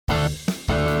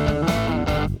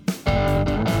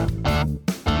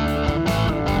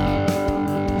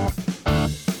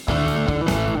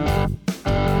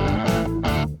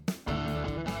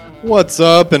What's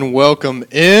up, and welcome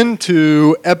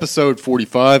into episode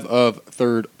 45 of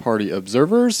Third Party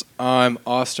Observers. I'm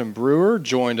Austin Brewer,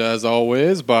 joined as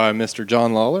always by Mr.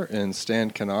 John Lawler and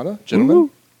Stan Canada. Gentlemen,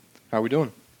 Woo-hoo. how are we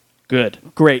doing? Good.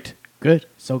 Great. Good.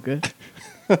 So good.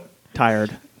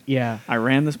 Tired. Yeah. I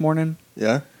ran this morning.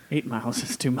 Yeah? 8 miles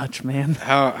is too much, man.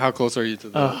 How close are you to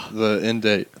the end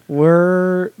date?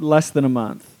 We're less than a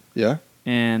month. Yeah?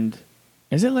 And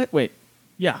is it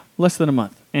less than a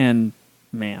month. And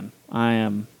man,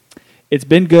 it's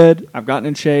been good. I've gotten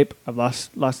in shape. I've lost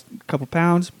a couple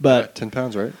pounds, but 10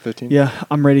 pounds, right? 15? yeah,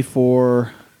 I'm ready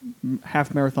for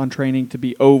half marathon training to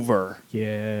be over.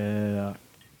 Yeah.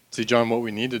 See, John, what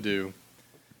we need to do,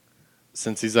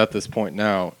 since he's at this point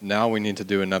now we need to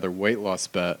do another weight loss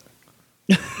bet.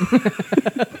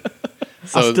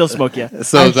 I'll still smoke you.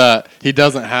 So that he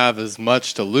doesn't have as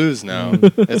much to lose now.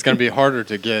 It's going to be harder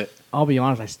to get. I'll be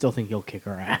honest. I still think you'll kick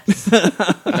her ass.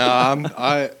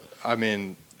 I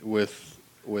mean, with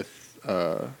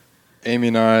Amy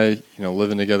and I,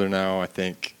 living together now, I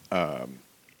think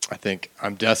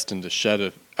I'm destined to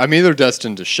shed I'm either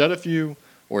destined to shed a few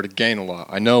or to gain a lot.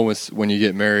 I know when you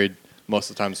get married, most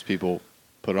of the times people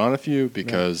put on a few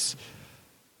because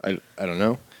I don't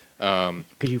know.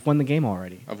 Because you've won the game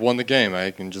already. I've won the game. I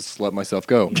can just let myself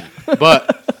go.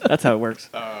 But That's how it works.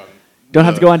 Don't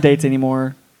have to go on dates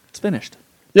anymore. It's finished.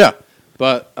 yeah.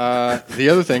 But the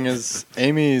other thing is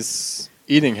Amy's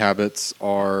eating habits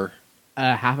are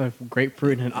Half a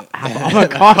grapefruit and half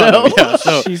avocado. yeah.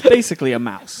 So She's basically a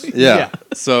mouse. yeah. Yeah.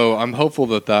 So I'm hopeful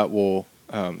that will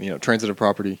transitive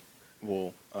property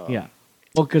will Yeah.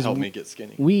 Well, because help me get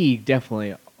skinny. we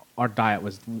definitely, our diet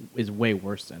is way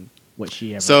worse than what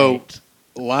she ever So ate.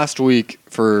 last week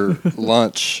for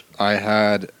lunch, I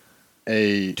had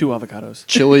a 2 avocados.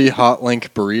 chili hot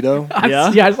link burrito.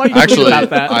 Yeah? Yeah, I saw you Actually, about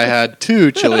that. I had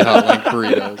 2 chili hot link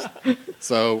burritos.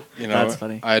 So That's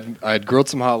funny. I had grilled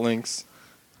some hot links.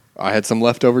 I had some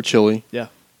leftover chili, Yeah.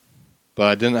 but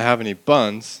I didn't have any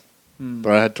buns.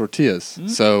 But I had tortillas.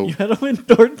 So You had them in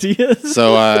tortillas?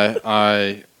 so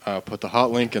I put the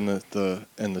hot link in the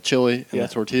chili and Yeah.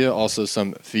 the tortilla. Also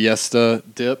some Fiesta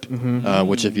dip,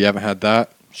 which if you haven't had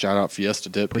that, shout out Fiesta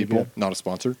dip, Pretty people. good. Not a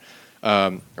sponsor.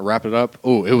 I wrap it up.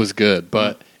 Oh, it was good,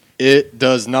 but it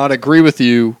does not agree with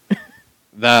you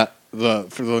that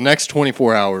for the next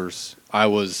 24 hours I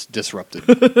was disrupted.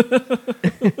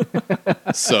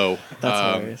 So That's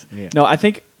hilarious. Yeah. No, I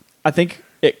think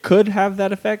it could have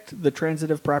that effect, the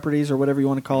transitive properties or whatever you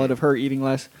want to call it, of her eating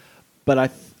less.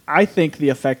 But I think the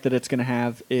effect that it's going to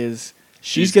have is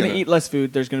she's going to eat less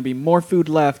food. There's going to be more food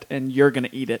left, and you're going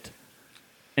to eat it,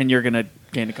 and you're going to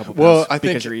gain a couple pounds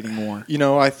because you're eating more.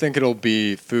 I think it'll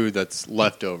be food that's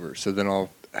left over. So then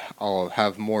I'll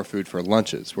have more food for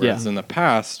lunches. Whereas in the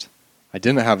past, I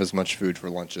didn't have as much food for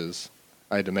lunches.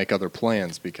 I had to make other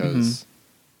plans because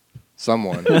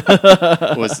someone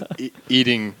was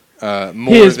eating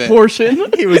more His than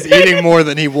portion. he was eating more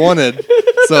than he wanted,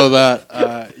 so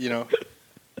that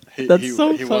he That's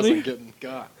so he funny. wasn't getting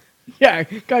got. Yeah,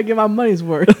 gotta give my money's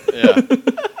worth. Yeah.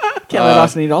 Can't let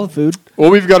Austin eat all the food. Well,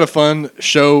 we've got a fun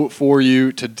show for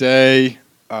you today.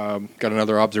 Got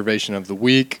another observation of the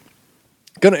week.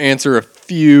 Going to answer a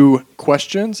few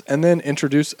questions and then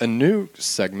introduce a new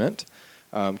segment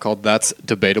called That's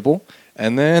Debatable.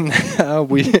 And then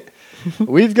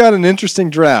we've got an interesting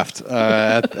draft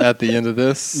at the end of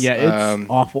this. Yeah, it's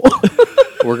awful.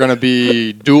 We're going to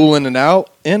be dueling it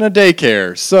out in a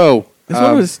daycare. So This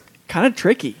one was kind of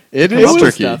tricky. it Come is up with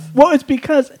tricky. stuff. Well, it's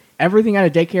because everything at a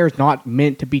daycare is not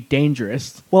meant to be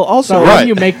dangerous. Well, also, So Right. how do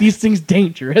you make these things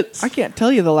dangerous? I can't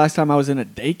tell you the last time I was in a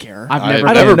daycare. I've I've never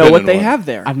I never don't been know what in they one. have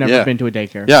there. I've never Yeah. been to a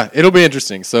daycare. Yeah, it'll be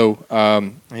interesting. So,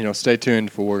 stay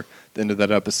tuned for the end of that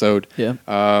episode. Yeah.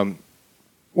 I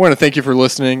want to thank you for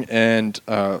listening and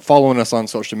following us on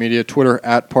social media, Twitter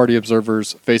at Party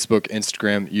Observers, Facebook,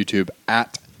 Instagram, YouTube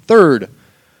at Third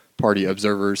Party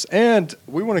Observers. And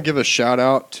we want to give a shout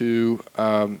out to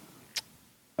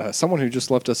someone who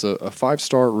just left us a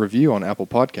 5-star review on Apple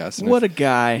Podcasts. And What a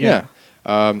guy. yeah.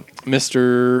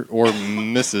 Mr. or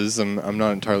Mrs. I'm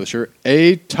not entirely sure.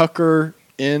 A. Tucker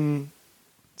NC.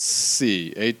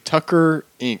 A. Tucker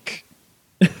Inc.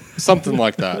 Something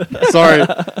like that. Sorry.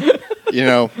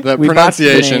 The We botched the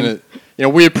pronunciation.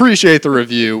 name. We appreciate the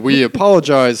review. We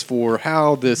apologize for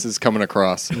how this is coming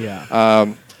across.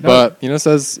 Yeah. But, it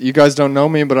says, you guys don't know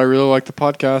me, but I really like the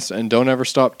podcast, and don't ever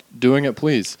stop doing it,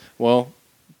 please. Well,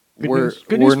 Good we're news.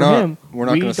 Good news we're for not him. we're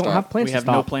not We going to don't stop. have plans We to have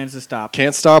stop. no plans to stop.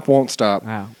 Can't stop, won't stop.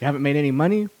 Wow. We haven't made any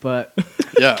money, but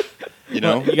Yeah.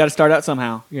 Well, you got to start out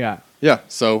somehow. yeah. Yeah.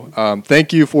 So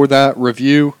thank you for that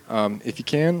review. If you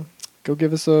can, go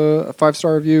give us a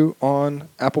 5-star review on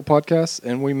Apple Podcasts,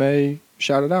 and we may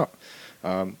shout it out.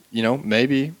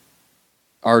 Maybe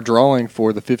our drawing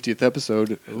for the 50th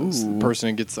episode is the person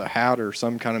who gets a hat or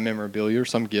some kind of memorabilia or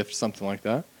some gift, something like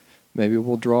that. Maybe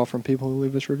we'll draw from people who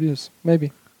leave us reviews.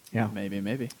 Maybe. Yeah.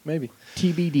 Maybe.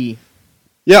 TBD.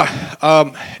 Yeah.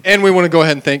 And we want to go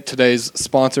ahead and thank today's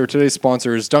sponsor. Today's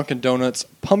sponsor is Dunkin' Donuts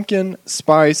Pumpkin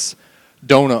Spice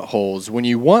Donut Holes. When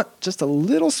you want just a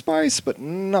little spice, but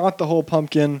not the whole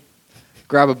pumpkin,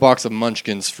 grab a box of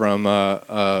Munchkins from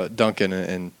Dunkin'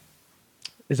 and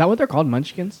Is that what they're called?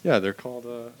 Munchkins? yeah, they're called.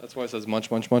 That's why it says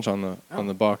munch, munch, munch on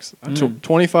the box.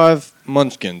 25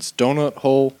 Munchkins donut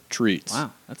hole treats.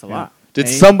 Wow, that's a Yeah. lot. Did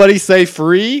Hey. somebody say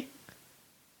free?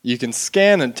 You can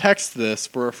scan and text this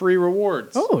for a free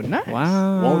rewards. Oh, nice.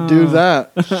 Wow. Won't do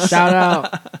that. Shout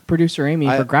out producer Amy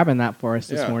for grabbing that for us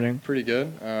this Yeah, morning. pretty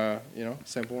good.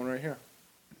 Sample one right here.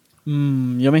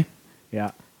 Yummy.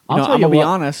 Yeah. I'm tell gonna you be what,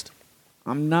 honest.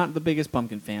 I'm not the biggest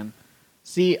pumpkin fan.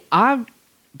 See, I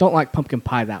don't like pumpkin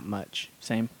pie that much,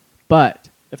 Same. but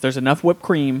If there's enough whipped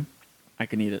cream, I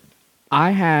can eat it.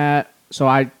 I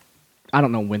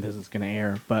don't know when this is going to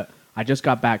air, but I just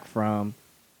got back from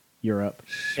Europe,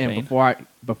 and Spain.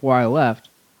 before I left,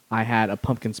 I had a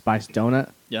pumpkin spice donut,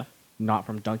 Yeah. not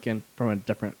from Dunkin', from a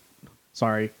different.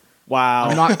 Sorry, Wow.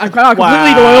 I'm not completely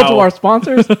Wow. loyal to our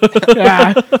sponsors.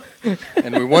 Yeah,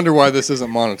 And we wonder why this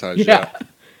isn't monetized yeah. yet.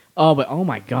 Oh, but oh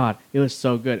my god, it was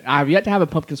so good. I've yet to have a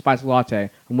pumpkin spice latte.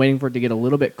 I'm waiting for it to get a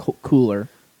little bit cooler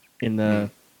in the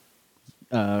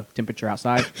temperature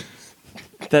outside.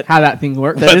 That How that thing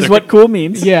works. that is what cool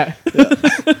means. Yeah.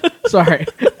 Sorry.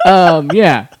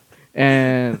 Yeah.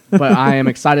 But I am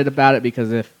excited about it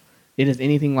because if it is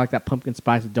anything like that pumpkin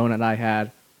spice donut I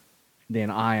had, then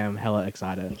I am hella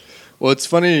excited. Well, it's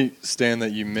funny, Stan,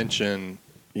 that you mention,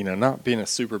 not being a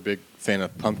super big fan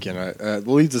of pumpkin. It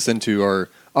leads us into our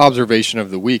observation of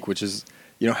the week, which is,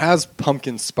 has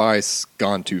pumpkin spice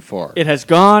gone too far? It has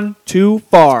gone too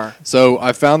far. So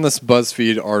I found this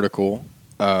BuzzFeed article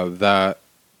that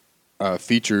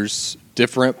features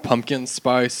different pumpkin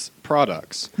spice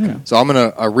products. So I'm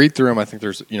going to read through them. I think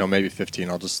there's, maybe 15.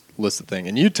 I'll just list the thing.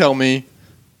 And you tell me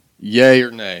yay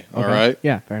or nay. All Okay. right?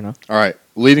 Yeah, fair enough. All right.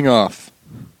 Leading off,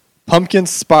 pumpkin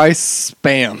spice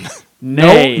Spam.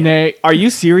 Nay. Nope, nay. Are you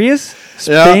serious?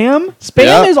 Yeah. Spam? Spam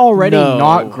Yeah. is already No.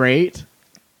 not great,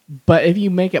 but if you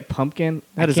make it pumpkin,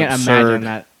 That I is can't absurd. imagine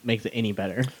that makes it any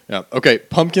better. Yeah. Okay.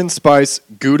 Pumpkin spice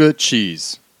Gouda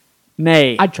cheese.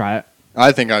 Nay. I'd try it.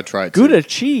 I think I'd try it too. Gouda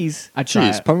cheese. I'd try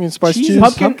cheese. it. Pumpkin spice Cheese cheese.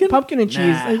 and Pumpkin and cheese.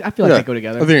 Nah. I feel like Yeah, they go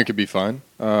together. I think it could be fine.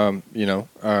 gonna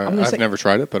I've say- never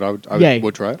tried it, but I Yay.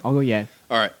 would try it. I'll go yay.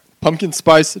 All right. Pumpkin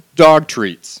spice dog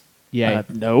treats. Yay.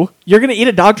 No. You're going to eat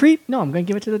a dog treat? No, I'm going to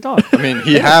give it to the dog. I mean,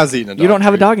 he has eaten a dog You don't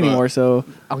have a treat, dog but- anymore, so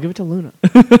I'll give it to Luna.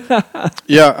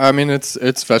 Yeah, I mean, it's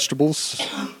vegetables,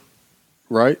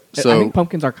 right? I So think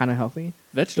pumpkins are kind of healthy.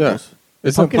 vegetables.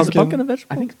 it's pumpkin- Is a pumpkin a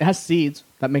vegetable? I think it has seeds.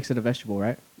 That makes it a vegetable,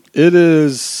 right? it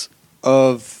is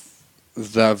of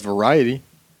the variety.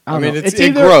 I I don't mean, know. it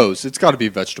either- grows. It's got to be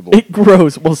vegetable. It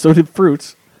grows. Well, so do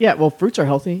fruits. Yeah, well, fruits are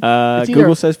healthy. It's either-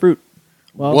 Google says fruit.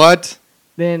 well, What?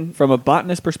 Then From a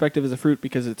botanist perspective, is a fruit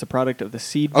because it's a product of the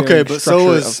seed. Okay, but so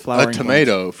of is a flowering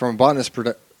tomato. From a botanist,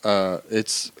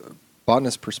 it's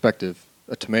botanist perspective.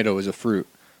 A tomato is a fruit,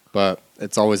 but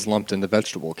it's always lumped in the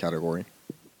vegetable category.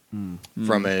 From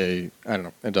I don't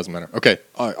know. It doesn't matter. Okay,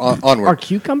 onward. are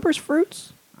cucumbers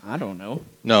fruits? plants. I don't know.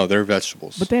 No, they're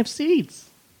vegetables. But they have seeds.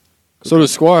 So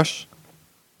does squash.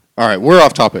 All right, we're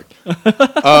off topic.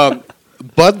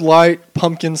 Bud Light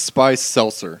Pumpkin Spice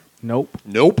Seltzer. Nope.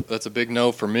 Nope, that's a big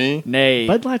no for me. Nay.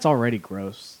 Bud Light's already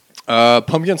gross.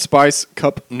 Pumpkin Spice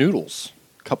Cup Noodles.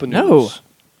 Cup of No. noodles.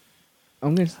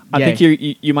 I'm gonna. I yay.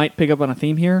 think you might pick up on a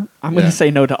theme here. I'm going Yeah. to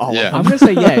say no to all Yeah. of I'm them.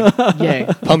 gonna say yay.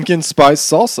 Yay. Pumpkin Spice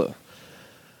Salsa.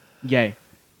 Yay.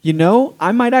 You know,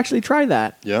 I might actually try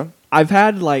that. Yeah, I've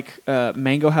had like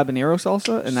mango habanero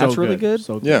salsa, and that's So really good.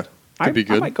 So good. yeah, could I, be I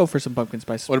good. might go for some pumpkin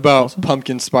spice. What about salsa.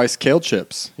 pumpkin spice kale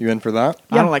chips? You in for that?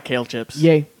 I don't like kale chips.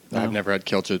 Yay. No. I've never had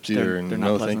kale chips either, They're and not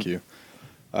no, pleasant. thank you.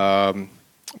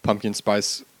 Pumpkin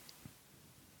spice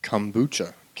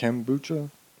kombucha. Kombucha.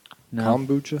 No.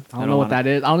 Kombucha. I don't know what that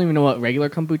is. I don't even know what regular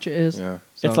kombucha is. Yeah.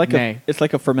 So, It's like nay. it's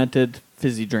like a fermented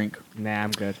fizzy drink. Nah,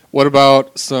 I'm good. What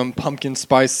about some pumpkin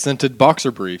spice scented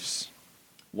boxer briefs?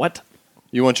 What?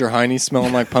 You want your hiney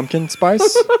smelling like pumpkin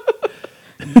spice?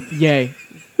 Yay.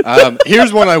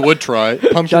 Here's one I would try: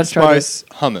 pumpkin Josh tried it.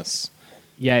 spice hummus.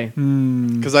 Yay.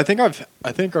 Because I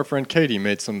think our friend Katie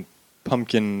made some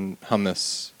pumpkin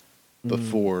hummus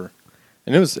before,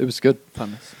 and it was good.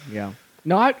 Hummus. Yeah.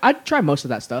 No, I'd try most of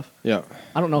that stuff. Yeah.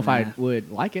 I don't know if I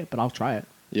would like it, but I'll try it.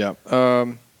 Yeah.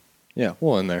 Yeah,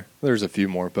 well, in there. There's a few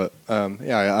more, but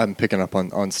yeah, I'm picking up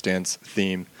on Stan's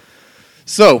theme.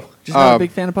 So, Just not a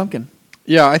big fan of pumpkin.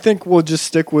 yeah, I think we'll just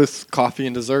stick with coffee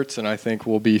and desserts, and I think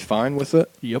we'll be fine with it.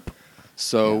 Yep.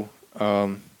 So,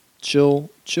 chill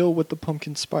with the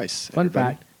pumpkin spice. Fun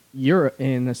everybody. fact: Europe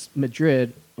in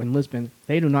Madrid or in Lisbon,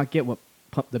 they do not get what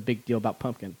the big deal about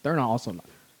pumpkin. They're not also not.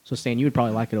 So, Stan, you would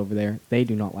probably like it over there. They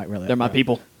do not like really. They're my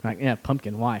people. Like, yeah,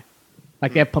 pumpkin. Why?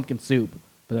 Like they have pumpkin soup,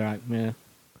 but they're like, yeah.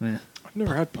 Eh. I've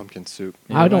never had pumpkin soup.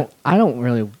 I don't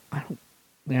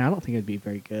think it'd be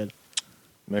very good.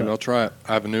 Maybe I'll try it.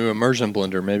 I have a new immersion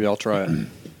blender. Maybe I'll try it.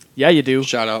 Yeah, you do.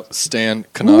 Shout out Stan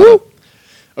Kanata.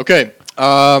 Okay,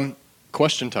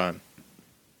 question time.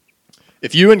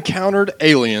 If you encountered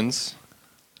aliens,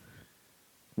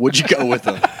 would you go with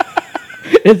them?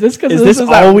 Is this because Is this this is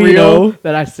that all we reel know?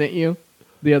 that I sent you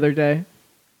the other day?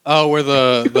 Oh, where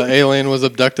the alien was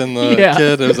abducting the Yeah.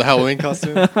 kid? It was a Halloween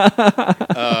costume?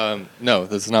 No,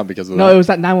 this is not because of No, that. it was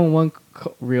that 911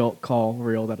 call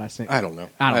reel that I sent you. I don't know.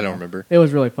 I I don't don't know. remember. It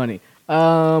was really funny.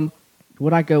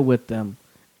 Would I go with them?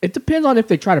 It depends on if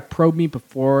they try to probe me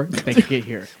before they get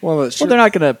here. Well, Well, they're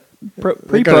not going to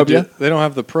pre-probe you. They don't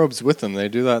have the probes with them. They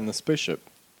do that in the spaceship.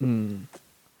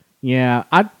 Yeah,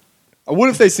 What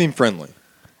if they seem friendly?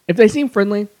 if they seem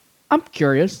friendly, I'm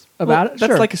curious about it.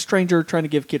 That's Sure. like a stranger trying to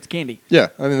give kids candy Yeah,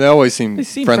 I mean, they always seem, They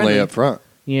seem friendly friendly. up front.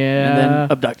 yeah. and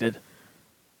then abducted.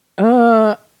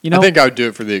 uh, You know, I think I would do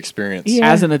it for the experience.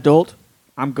 Yeah. as an adult,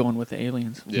 I'm going with the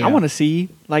aliens. Yeah. I want to see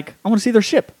their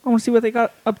ship. I want to see what they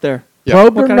got up there. Yeah.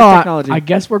 probe What or kind of not, technology? I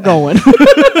guess we're going.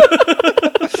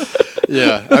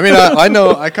 Yeah, I mean,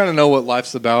 I kind of know what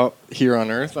life's about here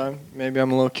on Earth. Maybe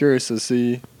I'm a little curious to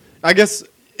see. I guess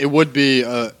it would be.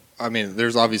 I mean,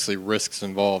 there's obviously risks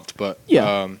involved, but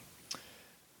Yeah.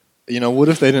 what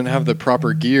if they didn't have the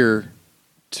proper gear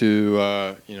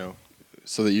to,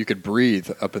 so that you could breathe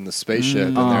up in the spaceship?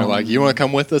 And they're like, "You want to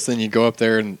come with us?" And you go up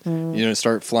there and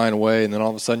start flying away, and then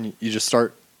all of a sudden you just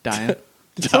start Dying.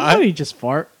 Did somebody just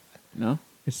fart? No.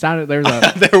 It sounded there's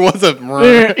a there was a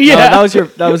yeah. No,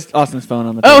 that was Austin's phone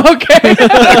on the. Oh, okay.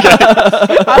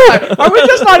 I'm like, are we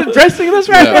just not addressing this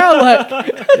right Yeah. now?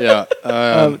 Like,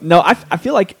 yeah. No, I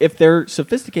feel like if they're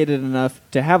sophisticated enough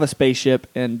to have a spaceship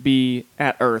and be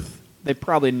at Earth, they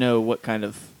probably know what kind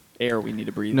of air we need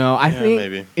to breathe. no, I Yeah, think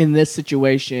maybe. in this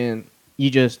situation,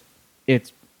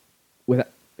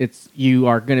 you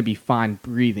are going to be fine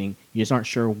breathing. You just aren't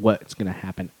sure what's going to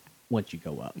happen once you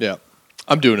go up. Yeah,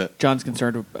 I'm doing it. John's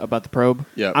concerned about the probe.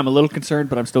 Yeah. I'm a little concerned,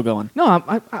 but I'm still going. No,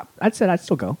 I'd said I'd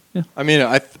still go. I mean,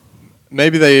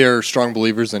 maybe they are strong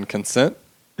believers in consent,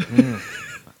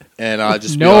 and I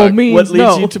just be No like, means What leads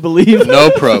no. you to believe no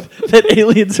probe. that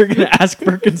aliens are going to ask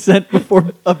for consent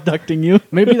before abducting you?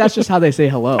 Maybe that's just how they say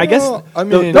hello. I guess. Well, I the-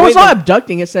 mean- the no, way it's not the-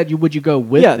 abducting. It said, "Would you go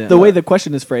with yeah, them?" the way the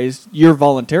question is phrased, you're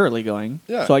voluntarily going.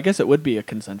 Yeah. So I guess it would be a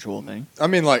consensual thing. I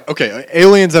mean, like, okay,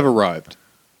 aliens have arrived.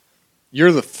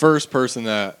 You're the first person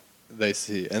that they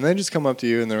see, and they just come up to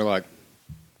you and they're like,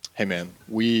 "Hey, man,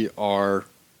 we are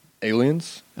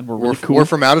aliens, And we're really cool. We're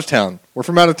from out of town. We're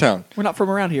from out of town. We're not from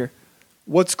around here.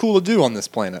 What's cool to do on this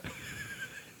planet?"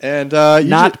 And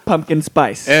Not pumpkin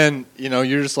spice.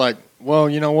 you're just like, well,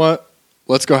 you know what?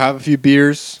 Let's go have a few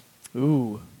beers,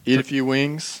 Ooh. eat a few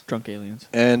wings, Drunk aliens.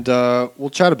 and we'll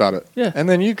chat about it. Yeah. And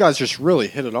then you guys just really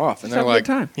hit it off, and Just they're have a like,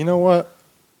 good time. you know what?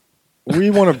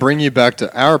 We want to bring you back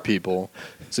to our people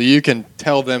so you can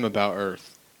tell them about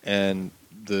Earth and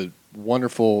the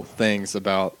wonderful things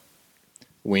about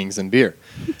wings and beer.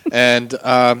 And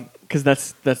Because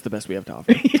that's the best we have to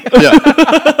offer. yeah,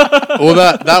 well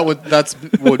that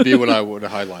would be what I would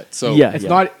highlight. So Yeah. It's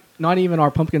not even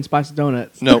our pumpkin spice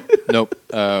donuts. nope.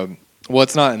 Well,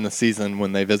 it's not in the season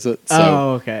when they visit. So Oh,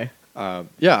 okay.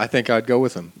 yeah, I think I'd go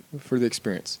with them for the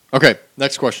experience. Okay,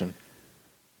 next question.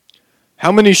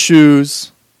 How many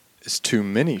shoes is too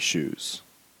many shoes?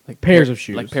 Like pairs of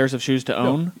shoes. Like pairs of shoes to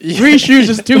own. 3 shoes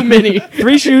is too many.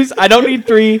 3 shoes. I don't need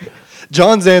 3.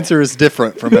 John's answer is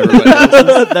different from everybody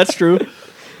else's. That's true.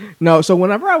 No, so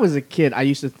whenever I was a kid, I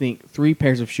used to think 3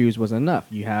 pairs of shoes was enough.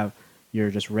 You have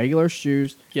your just regular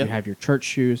shoes, Yep. you have your church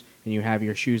shoes, and you have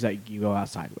your shoes that you go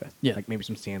outside with. Yeah. Like maybe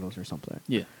some sandals or something.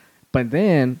 Yeah. But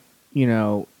then,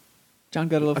 John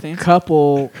got a little a fancy.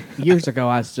 couple years ago,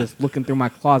 I was just looking through my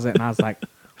closet and I was like,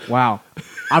 wow,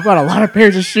 I've got a lot of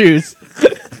pairs of shoes.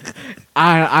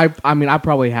 I mean, I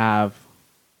probably have,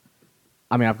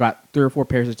 I've got 3 or 4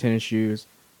 pairs of tennis shoes,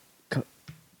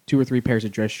 2 or 3 pairs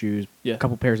of dress shoes, Yeah. a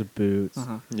couple pairs of boots.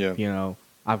 Uh-huh. Yeah.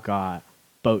 I've got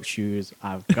boat shoes.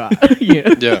 I've got,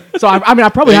 Yeah. So I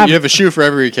probably have, You have a shoe for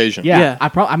every occasion. yeah, Yeah. I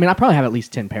probably have at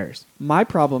least 10 pairs, My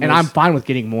problem and is... I'm fine with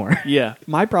getting more. Yeah.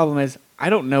 My problem is I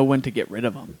don't know when to get rid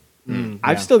of them. Yeah.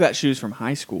 I've still got shoes from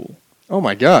high school. Oh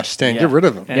my gosh, Stan, Yeah. get rid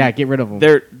of them. And Yeah, get rid of them.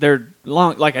 They're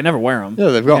long. Like I never wear them. Yeah,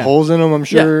 they've got Yeah. holes in them, I'm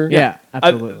sure. Yeah,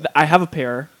 absolutely. I have a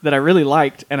pair that I really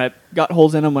liked, and I got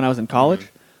holes in them when I was in college.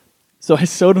 So I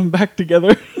sewed them back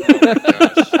together.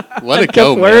 Let it kept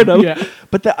go, wearing man. them. Yeah.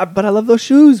 But I love those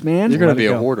shoes, man. You're going Let to be it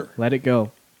a go. hoarder. Let it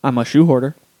go. I'm a shoe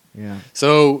hoarder. Yeah.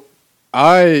 So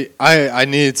I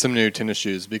need some new tennis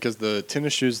shoes because the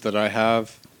tennis shoes that I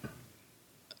have,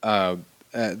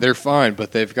 they're fine,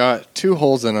 but they've got 2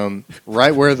 holes in them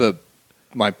right where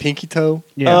my pinky toe.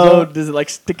 Yeah. Oh, does it like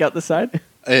stick out the side?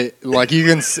 Like you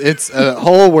can, it's a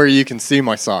hole where you can see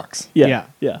my socks, Yeah.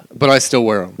 yeah. but I still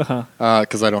wear them Uh-huh.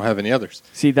 because I don't have any others.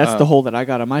 See, that's the hole that I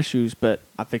got on my shoes, but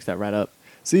I fixed that right up.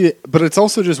 See, but it's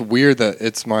also just weird that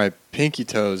it's my pinky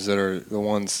toes that are the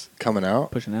ones coming out.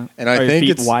 Pushing out. And I Are your think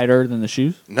feet it's wider than the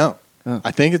shoes. no. Oh.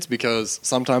 I think it's because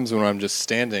sometimes when I'm just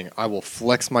standing, I will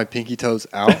flex my pinky toes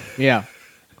out. Yeah.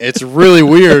 It's really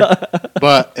weird,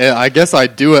 but I guess I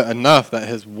do it enough that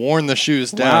has worn the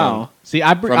shoes down. Wow. See,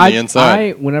 I From the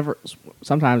inside.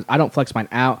 sometimes I don't flex mine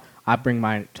out. I bring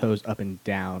my toes up and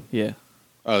down. Yeah.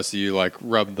 Oh, so you like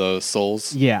rub the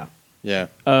soles? Yeah. Yeah.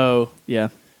 Oh, yeah.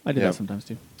 I do Yeah. that sometimes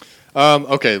too.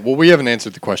 Okay. Well, we haven't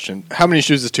answered the question. How many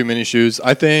shoes is too many shoes?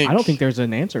 I I don't think there's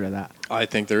an answer to that. I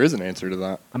think there is an answer to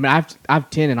that. I mean, I have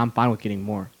 10, and I'm fine with getting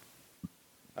more.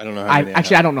 I don't know how many.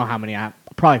 I don't know how many. I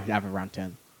probably have around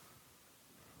 10.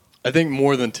 I think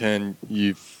more than 10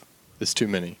 is too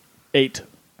many. 8.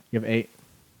 You have 8.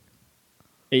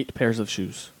 8 pairs of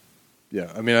shoes.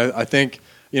 Yeah. I mean, I think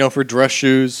for dress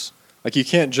shoes, like you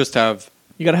can't just have.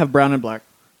 You got to have brown and black.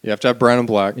 You have to have brown and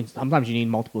black. And sometimes you need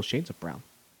multiple shades of brown.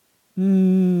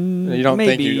 You don't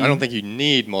think Maybe. I don't think you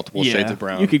need multiple shades of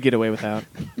brown. You could get away without.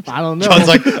 I don't know. John's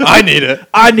like, I need it.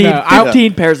 I need No,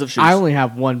 15 pairs of shoes. I only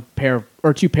have 1 pair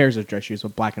or 2 pairs of dress shoes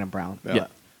with black and a brown. Yeah.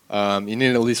 Yeah. You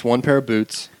need at least 1 pair of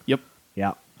boots. Yep.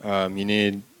 Yeah. You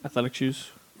need Athletic shoes.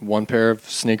 1 pair of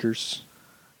sneakers.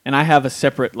 And I have a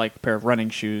separate pair of running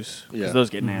shoes because Yeah. those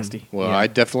get nasty. Well, Yeah. I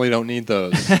definitely don't need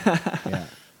those.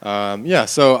 Yeah.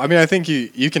 So I mean, I think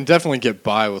you can definitely get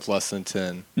by with less than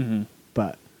 10. Mm-hmm.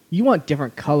 But you want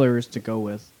different colors to go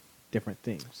with different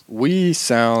things. We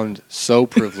sound so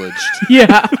privileged.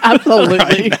 Yeah,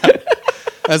 absolutely.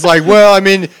 It's like, well, I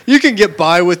mean, you can get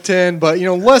by with 10, but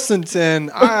less than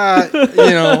 10,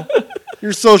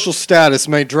 your social status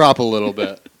may drop a little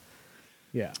bit.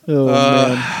 Yeah. Oh,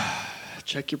 man.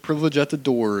 Check your privilege at the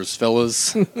doors,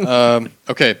 fellas.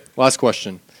 Okay, last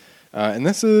question. And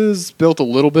this is built a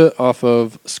little bit off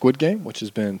of Squid Game, which has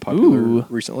been popular Ooh.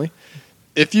 recently.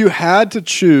 If you had to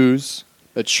choose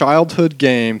a childhood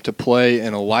game to play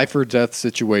in a life or death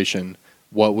situation,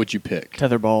 what would you pick?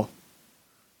 Tetherball.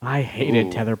 I hated Ooh.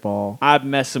 tetherball I've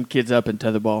messed some kids up in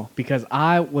tetherball. because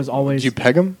I was always Did you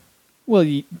peg them? Well,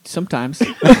 sometimes.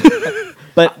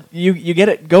 But you get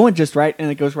it going just right,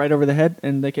 and it goes right over the head,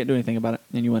 and they can't do anything about it,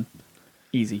 and you win.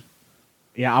 Easy.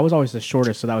 Yeah, I was always the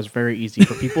shortest, so that was very easy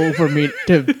for people for me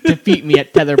to defeat me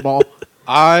at tetherball.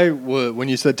 When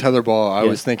you said tetherball, I Yeah.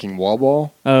 was thinking wall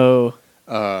ball, Oh,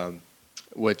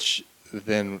 which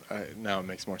then now it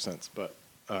makes more sense. But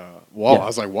wall, Yeah. I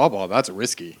was like wall ball. That's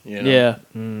risky. yeah.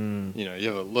 You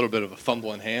have a little bit of a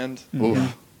fumbling hand. Mhm.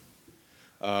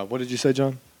 Oof. What did you say,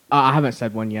 John? I haven't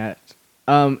said one yet.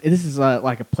 This is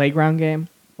like a playground game,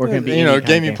 or can it be any a kind of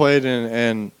game you played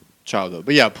in childhood.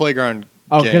 But yeah, playground.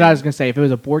 Oh, game. because I was gonna say if it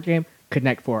was a board game,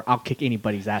 Connect 4, I'll kick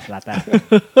anybody's ass at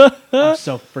that. I'm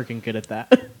so freaking good at that.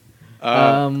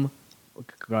 Go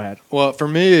ahead. Well, for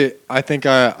me, I think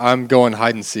I'm going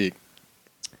hide and seek.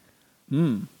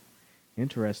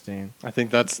 Interesting. I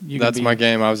think that's You can be- my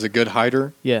game. I was a good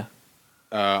hider. Yeah.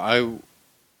 I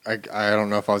don't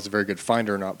know if I was a very good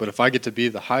finder or not, but if I get to be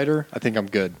the hider, I think I'm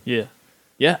good. Yeah.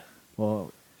 Yeah.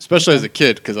 Well, Especially as a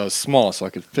kid because I was small, so I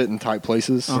could fit in tight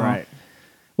places. Uh-huh. right.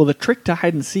 Well, the trick to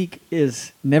hide and seek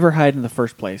is never hide in the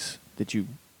first place that you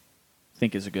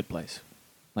think is a good place.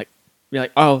 Like, you're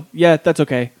like, oh, yeah, that's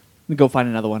okay. Then go find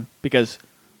another one. Because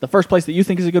the first place that you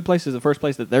think is a good place is the first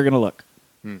place that they're going to look.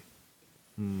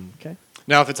 Okay?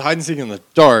 Now, if it's hide and seek in the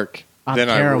dark, I'm then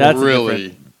terrible. I That's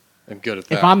really am good at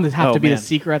that. If I'm have Oh, to be man. the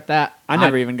secret at that, I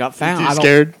never even got found. You I don't-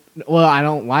 scared? Well, I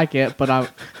don't like it,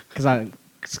 but because I'm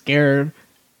scared,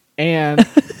 and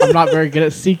I'm not very good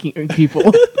at seeking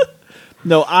people.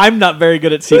 No, I'm not very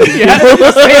good at seeking. Yeah,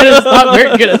 Santa's not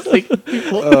very good at seeking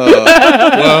people.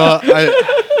 Well,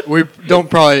 we don't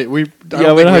probably we. I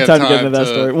Yeah, we don't think have time to get into that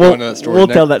story. go into that story We'll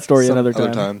next- tell that story some another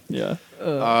other time. Yeah.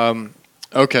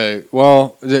 Okay.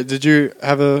 Well, did you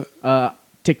have a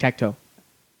Tic tac toe.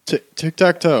 tic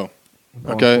tac toe?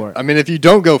 Going Okay. for it. I mean, if you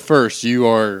don't go first,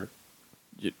 you're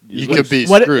You could be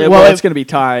what- screwed. Well, it's going to be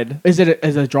tied. Is it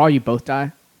a draw? You both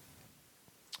die.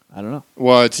 I don't know.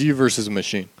 Well, it's you versus a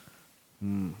machine.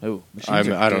 Oh, I don't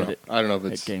know. I don't know if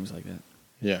At it's games like that.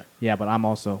 yeah. Yeah, but I'm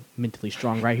also mentally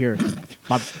strong right here.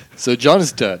 My- So John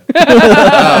is dead.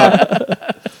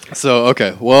 So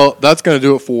okay, well that's going to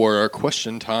do it for our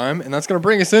question time, and that's going to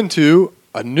bring us into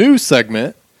a new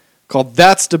segment called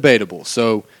 "That's Debatable."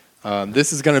 So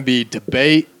this is going to be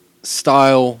debate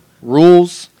style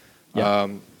rules,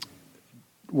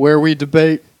 where we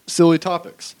debate silly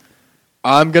topics.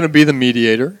 I'm going to be the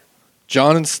mediator.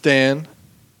 John and Stan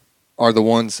are the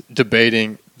ones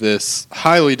debating this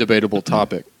highly debatable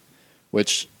topic.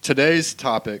 Which today's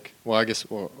topic, well, I guess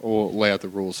we'll lay out the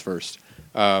rules first.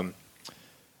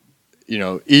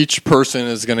 Each person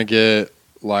is going to get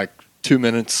like 2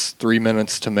 minutes, 3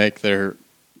 minutes to make their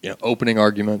opening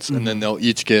arguments, and then they'll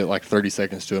each get like 30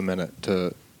 seconds to a minute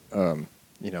to, a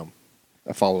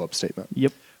follow-up statement.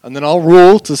 Yep. And then I'll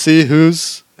rule to see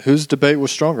whose debate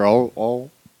was stronger.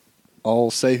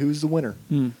 I'll say who's the winner.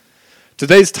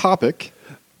 Today's topic,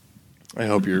 I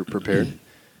hope you're prepared,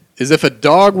 is if a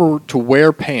dog were to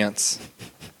wear pants,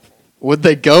 would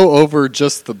they go over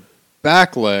just the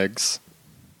back legs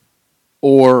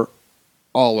or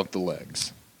all of the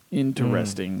legs?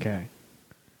 Interesting. Okay.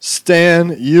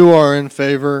 Stan, you are in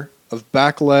favor of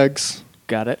back legs.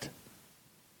 Got it.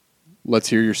 Let's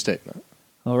hear your statement.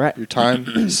 All right. Your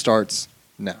time starts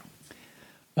now.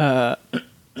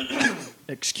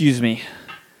 Excuse me.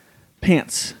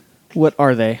 Pants. What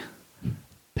are they?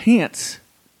 Pants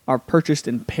are purchased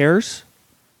in pairs,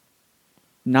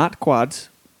 not quads.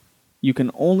 You can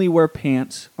only wear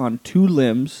pants on 2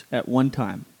 limbs at one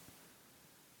time.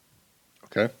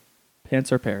 Okay.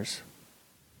 Pants are pairs.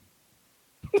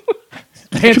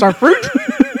 Pants are fruit.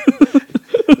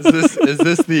 Is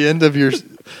this the end of your? Do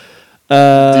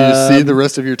you see the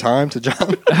rest of your time to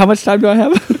John? How much time do I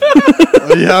have?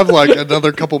 You have like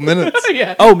another couple minutes.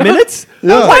 Yeah. Oh, minutes?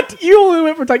 Yeah. What? You only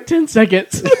went for like 10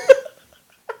 seconds.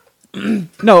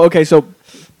 No, okay, so,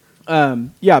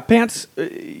 pants,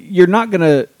 you're not going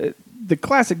to, the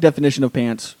classic definition of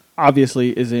pants,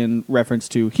 obviously, is in reference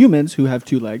to humans who have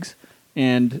 2 legs.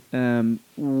 And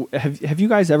have you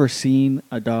guys ever seen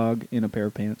a dog in a pair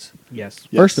of pants? Yes.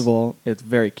 First of all, it's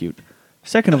very cute.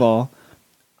 Second of all,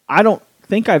 I don't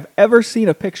think I've ever seen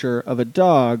a picture of a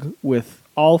dog with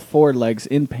all 4 legs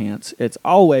in pants. It's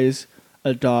always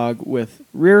a dog with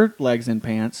rear legs in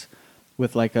pants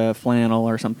with like a flannel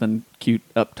or something cute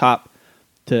up top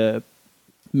to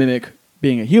mimic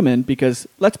being a human, because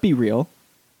let's be real,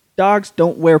 dogs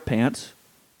don't wear pants.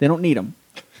 They don't need them.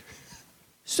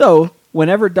 So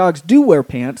whenever dogs do wear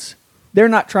pants, they're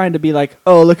not trying to be like,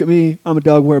 oh, look at me, I'm a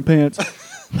dog wearing pants.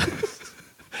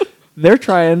 They're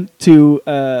trying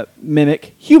to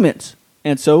mimic humans.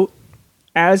 And so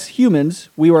as humans,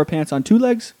 we wear pants on 2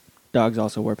 legs. Dogs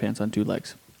also wear pants on 2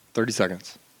 legs. 30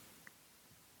 seconds.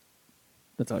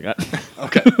 That's all I got.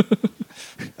 Okay.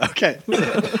 Okay.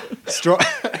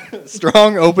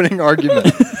 Strong opening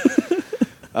argument.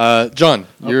 John,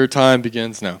 your time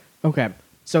begins now. Okay.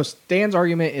 So Stan's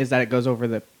argument is that it goes over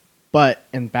the butt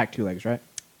and back 2 legs, right?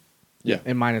 Yeah.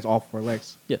 And mine is all 4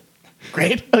 legs. Yeah.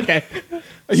 Great. Okay.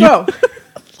 So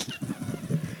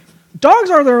dogs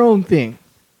are their own thing.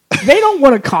 They don't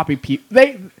want to copy people.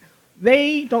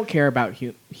 They don't care about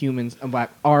humans, about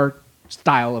our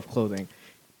style of clothing.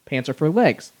 Pants are for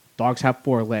legs. Dogs have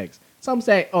 4 legs. Some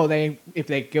say, if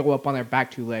they go up on their back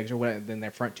 2 legs or whatever, then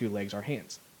their front 2 legs are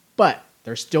hands. But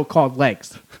they're still called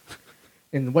legs.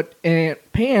 And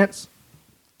pants?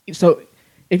 So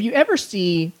if you ever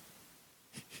see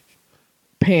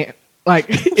if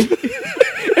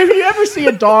you ever see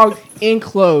a dog in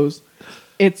clothes,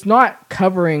 it's not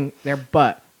covering their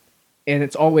butt, and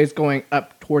it's always going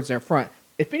up towards their front.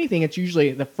 If anything, it's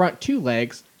usually the front 2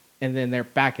 legs, and then their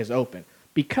back is open,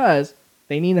 because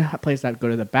they need a place to go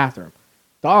to the bathroom.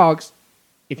 Dogs,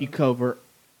 if you cover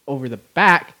over the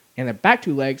back and their back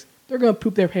 2 legs, they're going to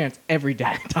poop their pants every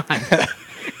damn time.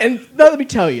 And let me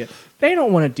tell you, they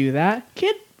don't want to do that.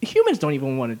 Humans don't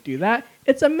even want to do that.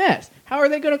 It's a mess. How are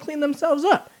they going to clean themselves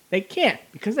up? They can't,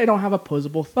 because they don't have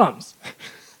opposable thumbs.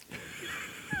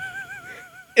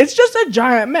 It's just a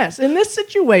giant mess. In this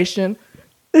situation,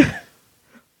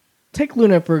 take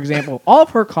Luna, for example. All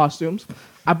of her costumes,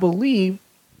 I believe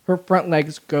her front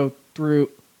legs go through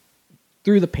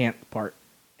the pant part,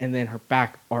 and then her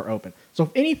back are open. So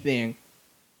if anything,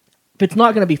 if it's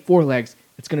not going to be 4 legs,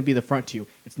 it's going to be the front 2.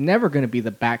 It's never going to be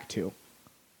the back 2.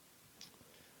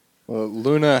 Well,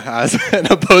 Luna has an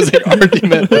opposing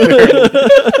argument.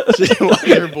 She wants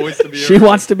her voice to be heard. She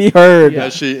wants to be heard.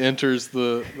 As she enters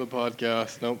the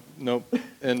podcast. Nope.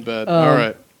 In bed. All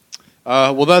right.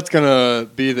 Well, that's going to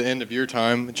be the end of your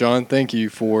time. John, thank you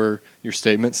for your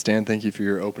statement. Stan, thank you for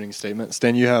your opening statement.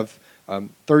 Stan, you have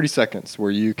 30 seconds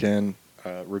where you can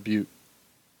rebut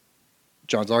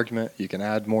John's argument. You can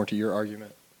add more to your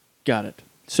argument. Got it.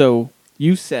 So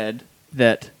you said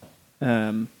that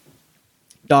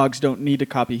dogs don't need to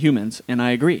copy humans, and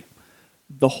I agree.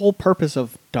 The whole purpose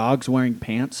of dogs wearing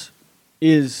pants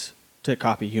is to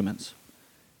copy humans.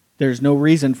 There's no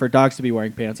reason for dogs to be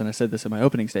wearing pants, and I said this in my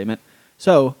opening statement.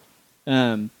 So,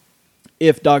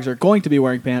 if dogs are going to be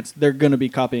wearing pants, they're going to be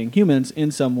copying humans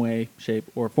in some way, shape,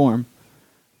 or form.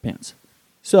 Pants.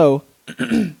 So,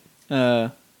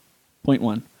 point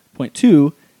one. Point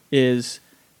two is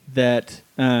that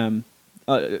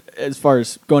as far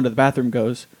as going to the bathroom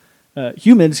goes,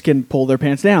 humans can pull their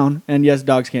pants down, and yes,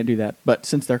 dogs can't do that. But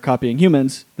since they're copying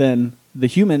humans, then the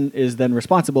human is then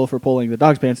responsible for pulling the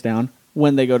dog's pants down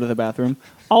when they go to the bathroom.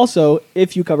 Also,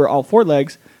 if you cover all four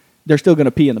legs, they're still going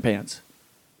to pee in the pants.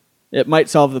 It might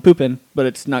solve the pooping, but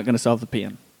it's not going to solve the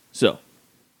peeing. So.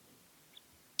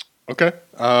 Okay.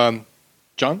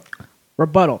 John?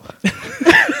 Rebuttal.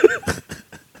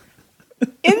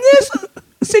 In this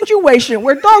situation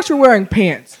where dogs are wearing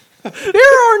pants,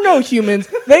 there are no humans.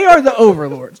 They are the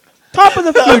overlords. Top of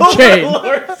the food chain.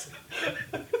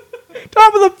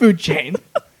 Top of the food chain.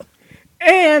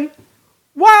 And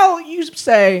while you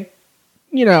say,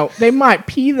 they might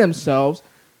pee themselves,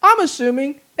 I'm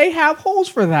assuming they have holes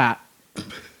for that.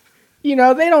 They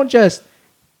don't just,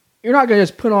 you're not going to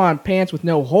just put on pants with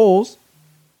no holes.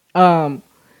 What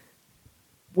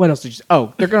else did you say?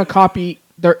 They're going to copy,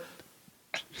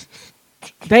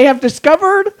 they have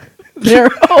discovered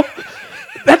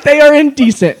that they are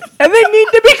indecent and they need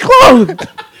to be clothed.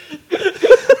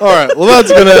 All right. Well,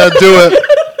 that's going to do it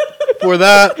for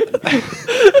that.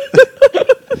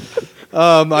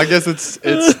 I guess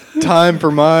it's time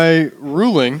for my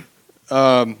ruling.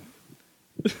 At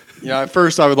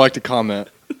first I would like to comment.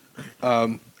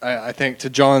 I think to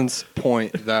John's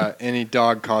point that any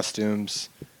dog costumes,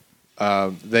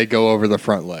 they go over the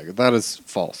front leg. That is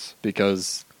false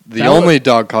because the only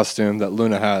dog costume that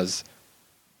Luna has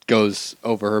goes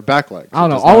over her back leg. I don't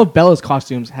know. All of Bella's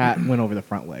costumes went over the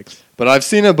front legs. But I've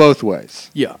seen it both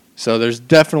ways. Yeah. So there's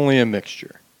definitely a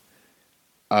mixture.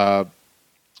 As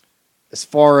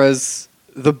far as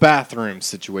the bathroom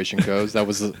situation goes, that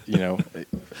was,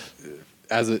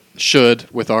 as it should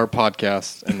with our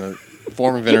podcast and the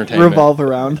form of entertainment. Revolve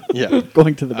around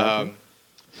going to the bathroom.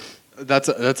 That's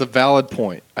a valid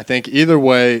point. I think either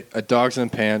way, a dog's in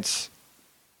pants,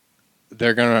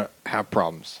 they're going to have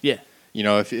problems. Yeah.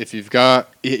 If you've got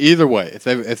either way, if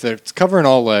it's covering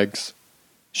all legs,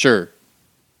 sure,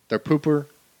 their pooper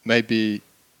may be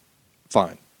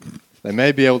fine. They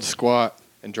may be able to squat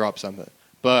and drop something,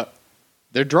 but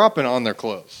they're dropping on their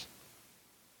clothes.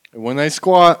 And when they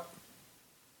squat,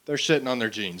 they're shitting on their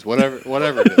jeans, whatever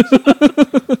it is.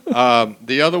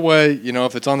 The other way,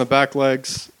 if it's on the back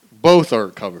legs, both are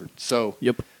covered. So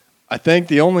yep. I think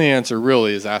the only answer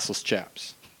really is assless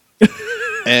chaps.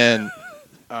 And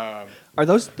are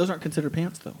those aren't considered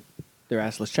pants though? They're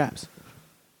assless chaps.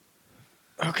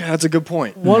 Okay, that's a good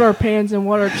point. What are pants and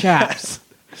what are chaps?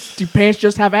 Do pants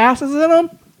just have asses in them?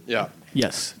 Yeah.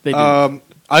 Yes, they do.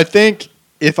 I think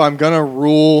if I'm gonna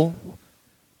rule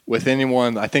with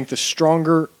anyone, I think the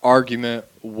stronger argument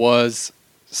was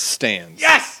Stan's.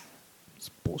 Yes. It's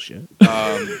bullshit.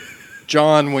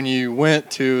 John, when you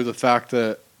went to the fact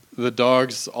that the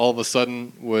dogs all of a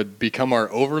sudden would become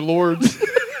our overlords,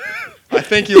 I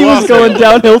think he was going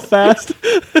downhill fast.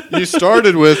 You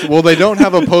started with, well, they don't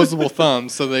have opposable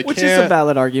thumbs, so they Which can't. Which is a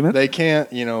valid argument. They can't,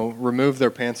 remove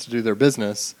their pants to do their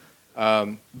business.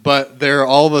 But they're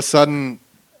all of a sudden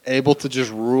able to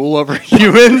just rule over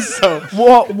humans. So.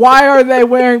 Well, why are they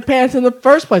wearing pants in the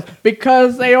first place?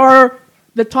 Because they are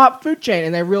the top food chain,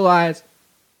 and they realize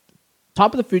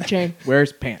top of the food chain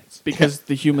wears pants. Because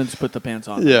the humans put the pants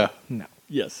on. Yeah. No.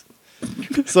 Yes.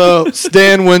 So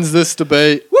Stan wins this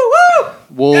debate. Woo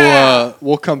woo!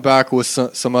 We'll come back with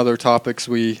some other topics.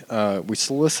 We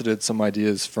solicited some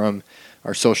ideas from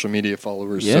our social media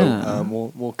followers,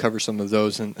 so we'll cover some of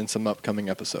those in some upcoming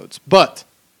episodes. But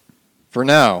for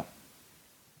now,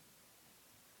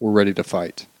 we're ready to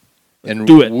fight, and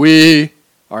do it. We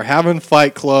are having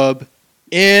Fight Club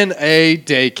in a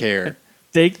daycare.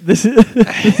 This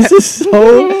is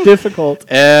so difficult.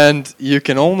 And you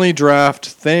can only draft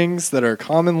things that are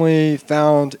commonly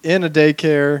found in a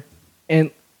daycare.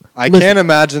 And I can't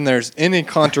imagine there's any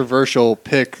controversial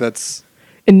pick that's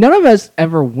And none of us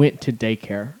ever went to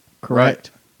daycare, correct? Right.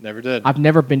 Never did. I've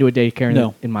never been to a daycare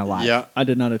No. in my life. Yeah. I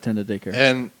did not attend a daycare.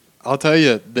 And I'll tell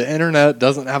you, the internet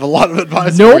doesn't have a lot of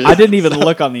advice Nope. for you. I didn't even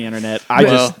look on the internet. I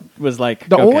Well, just was like,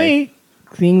 The okay. only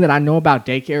thing that I know about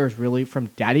daycare is really from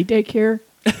Daddy Daycare.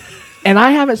 And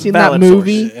I haven't seen that Valid source.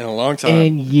 movie in a long time.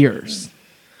 in years.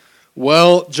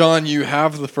 Well, John, you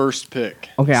have the first pick.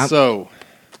 Okay, So,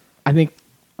 I think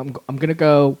I'm going to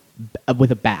go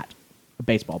with a bat, a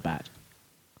baseball bat.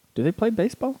 Do they play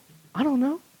baseball? I don't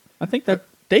know. I think that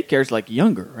daycare's like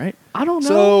younger, right? I don't know.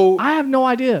 So- I have no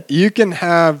idea. you can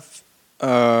have.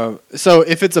 So,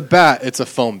 if it's a bat, it's a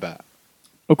foam bat.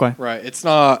 Okay. Right. It's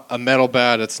not a metal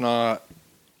bat. It's not,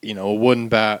 a wooden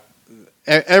bat.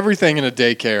 Everything in a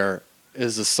daycare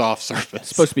is a soft surface. It's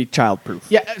supposed to be childproof.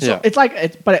 Yeah, so Yeah. it's like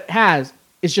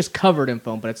it's just covered in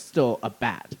foam, but it's still a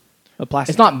bat. A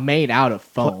plastic. It's not made out of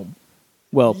foam.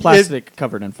 well, plastic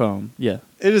covered in foam. Yeah.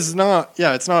 It is not.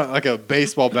 Yeah, it's not like a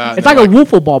baseball bat. It's like a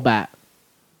wiffle ball bat.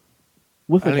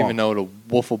 Wiffle I don't ball. even know what a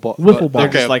wiffle ball. Wiffle ball. They're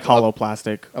Okay, just like hollow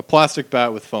plastic. a plastic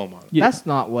bat with foam on it. Yeah. That's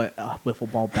not what a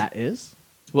wiffle ball bat is.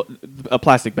 Well, a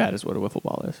plastic bat is what a wiffle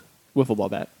ball is. Wiffle ball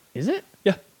bat. Is it?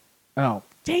 Yeah. Oh,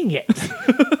 dang it.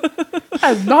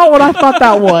 That's not what I thought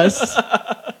that was.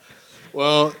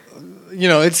 Well,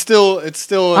 it's still.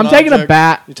 An I'm taking a object.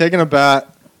 bat. You're taking a bat.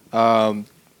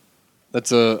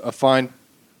 That's a fine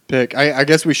pick. I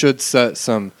guess we should set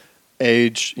some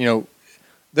age.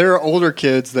 There are older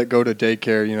kids that go to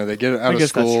daycare. They get out I of guess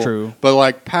school. that's true. But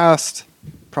like past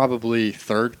probably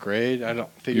third grade, I don't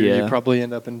figure Yeah. you probably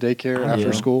end up in daycare after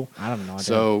Yeah. school. I don't know.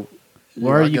 So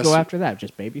where I do you guess go after that?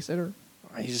 Just babysitter?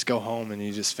 You just go home and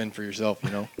you just fend for yourself.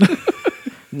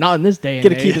 Not in this day and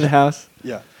Get a age. key to the house.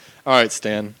 Yeah. All right,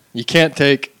 Stan. You can't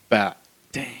take bat.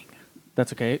 Dang.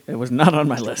 That's okay. It was not on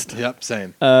my list. Yep,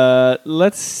 same.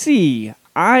 Let's see.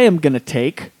 I am going to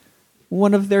take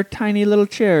one of their tiny little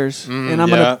chairs, and I'm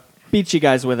going yeah. to beat you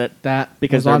guys with it. That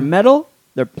Because was they're on metal,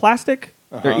 they're plastic,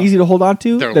 they're Uh-huh. easy to hold on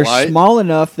to, They're light. small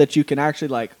enough that you can actually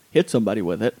like hit somebody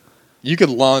with it. You could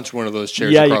launch one of those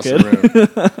chairs Yeah, you across the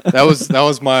room.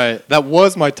 that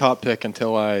was my top pick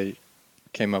until I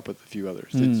came up with a few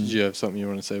others. Did you have something you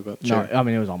want to say about the no, chair? I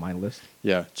mean it was on my list.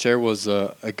 Yeah, chair was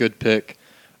a good pick.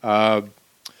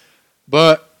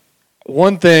 But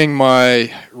one thing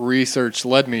my research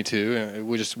led me to,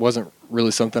 and it just wasn't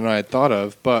really something I had thought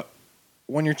of, but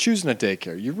when you're choosing a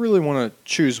daycare, you really want to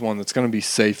choose one that's going to be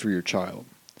safe for your child.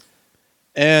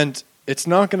 And it's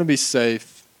not going to be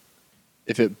safe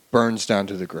if it burns down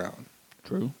to the ground.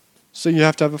 True. So you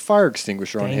have to have a fire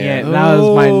extinguisher on Dang hand. it. That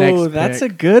was my next That's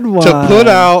pick. a good one. To put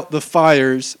out the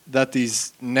fires that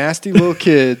these nasty little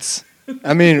kids,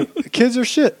 I mean, kids are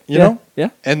shit, you know? Yeah.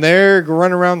 And they're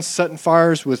running around setting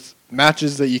fires with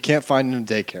matches that you can't find in a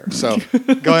daycare. So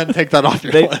go ahead and take that off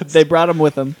your list. They brought them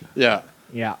with them. Yeah.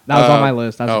 Yeah, that was on my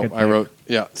list. That was a good I pick. wrote,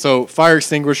 yeah. So fire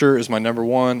extinguisher is my number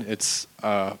one. It's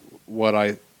what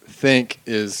I think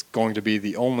is going to be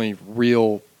the only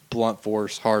real blunt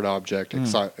force hard object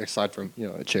aside from,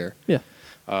 a chair. Yeah.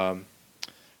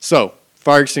 So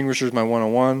fire extinguisher is my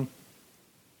 101.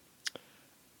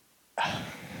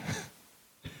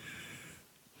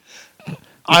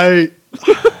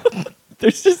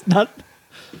 There's just not.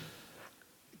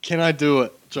 Can I do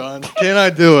it, John? Can I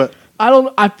do it?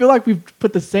 I feel like we've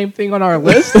put the same thing on our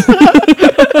list.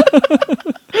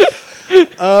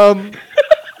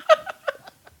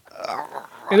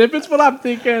 And if it's what I'm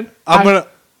thinking, I'm gonna.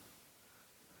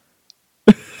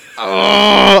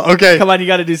 Oh, okay. Come on, you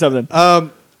got to do something.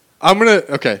 I'm gonna.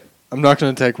 Okay, I'm not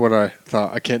gonna take what I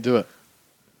thought. I can't do it.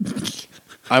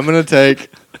 I'm gonna take.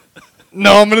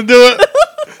 No, I'm gonna do it.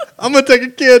 I'm gonna take a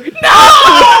kid. Dang it!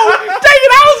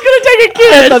 I was gonna take a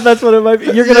kid. I thought that's what it might be.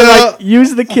 You're gonna Yeah.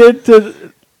 use the kid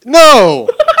to. No,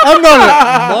 I'm not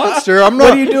a monster. I'm not.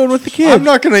 What are you doing with the kid? I'm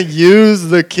not gonna use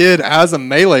the kid as a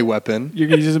melee weapon. You're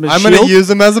gonna use him as I'm shield. gonna use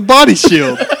him as a body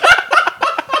shield.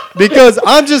 Because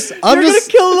I'm You're just gonna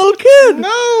kill a little kid.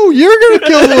 No, you're gonna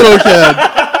kill the little kid.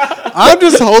 I'm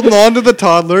just holding on to the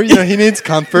toddler. He needs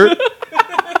comfort.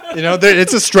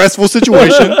 It's a stressful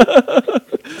situation.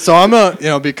 So I'm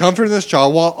gonna, be comforting this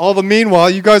child while all the meanwhile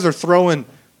you guys are throwing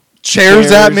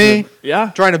chairs at me,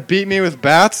 Yeah. trying to beat me with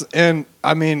bats, and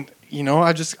I mean,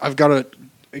 I've got to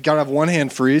have one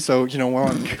hand free. So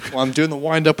while I'm doing the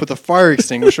wind up with the fire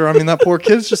extinguisher, I mean that poor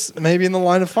kid's just maybe in the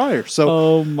line of fire. So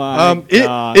Oh my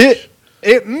gosh.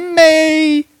 it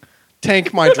may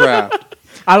tank my draft.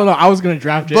 I don't know. I was gonna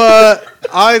draft it. But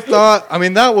I thought,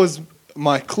 that was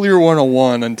my clear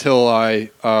 101 until I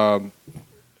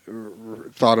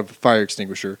thought of a fire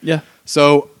extinguisher. Yeah.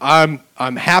 So I'm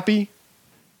happy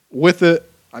with it.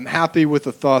 I'm happy with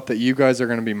the thought that you guys are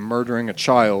going to be murdering a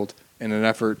child in an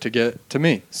effort to get to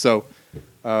me. So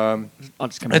I'll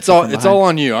just come it's all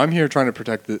on you. I'm here trying to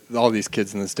protect all these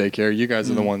kids in this daycare. You guys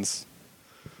are the ones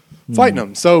fighting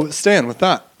them. So Stan, with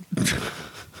that.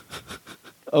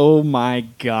 Oh my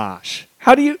gosh.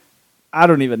 How do you? I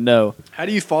don't even know. How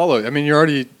do you follow? I mean, you're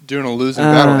already doing a losing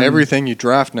battle. Everything you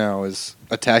draft now is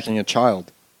attacking a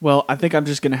child. Well, I think I'm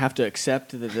just going to have to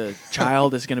accept that the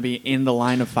child is going to be in the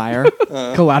line of fire.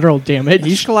 Collateral damage.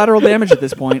 He's collateral damage at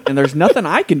this point, and there's nothing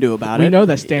I can do about it. We know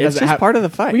that Stan It's doesn't just have- part of the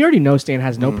fight. We already know Stan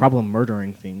has no problem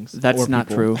murdering things. That's or not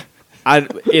people. true.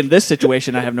 In this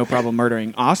situation, I have no problem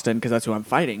murdering Austin because that's who I'm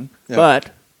fighting. Yeah. But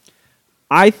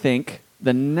I think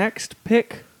the next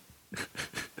pick.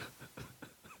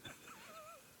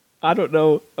 I don't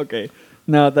know. Okay,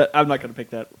 no, I'm not going to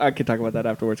pick that. I can talk about that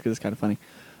afterwards because it's kind of funny.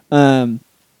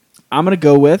 I'm going to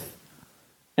go with,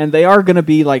 and they are going to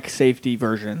be like safety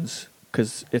versions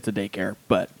because it's a daycare.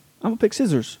 But I'm going to pick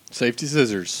scissors. Safety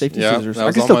scissors. Safety yeah, scissors. that I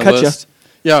was can on still my cut ya. list.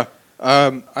 Yeah.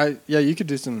 You could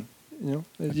do some. You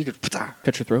could.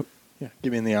 Cut your throat. Yeah.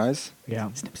 Give me in the eyes. Yeah.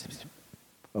 Snip, snip, snip.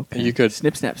 Okay. You could.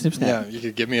 Snip, snap, snip, snap. Yeah. You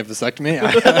could give me a vasectomy.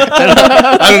 I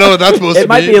don't know what that's supposed to be. It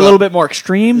might be a little bit more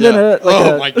extreme than Yeah.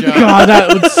 a. My god. God, that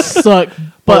would suck.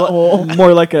 Butthole.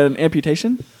 More like an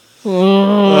amputation.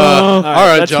 All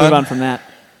right, let's John. move on from that.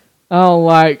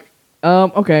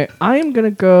 Okay, I am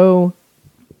gonna go.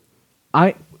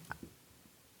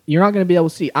 You're not gonna be able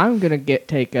to see. I'm gonna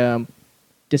take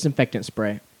disinfectant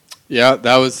spray. Yeah,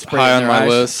 that was it high in on their my eyes.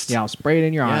 list. Yeah, I'll spray it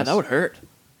in your eyes. Yeah, that would hurt.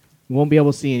 You won't be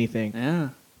able to see anything. Yeah.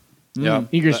 Yeah.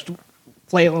 You're just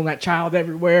flailing that child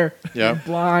everywhere. Yeah. You're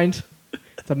blind.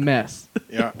 It's a mess.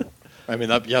 Yeah. I mean,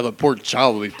 the poor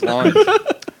child will be blind.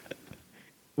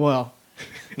 Well,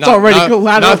 Not- already not-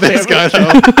 collateral Not this guy,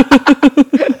 damage.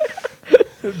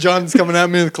 though. John's coming at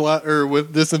me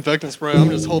with disinfectant spray. I'm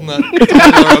just holding that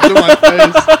toddler up to my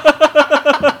face.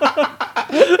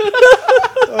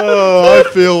 Oh, I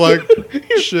feel like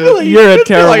shit. You're a like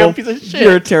terrible. a piece of shit.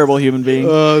 You're a terrible human being.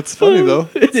 It's funny though.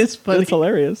 it is funny. It's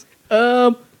hilarious.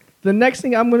 The next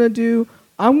thing I'm gonna do,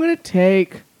 I'm gonna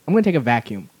take a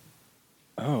vacuum.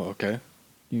 Oh, okay.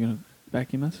 You gonna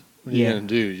vacuum us? What are you Yeah. gonna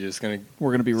do? You're just gonna.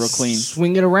 We're gonna be real clean.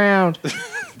 Swing it around.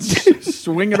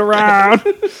 Swing it around.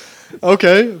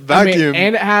 Okay, I mean, vacuum.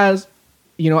 and it has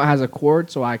a cord,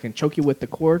 so I can choke you with the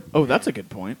cord. Oh, that's a good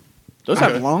point. Those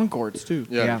Okay. have long cords too.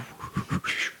 yeah.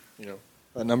 You know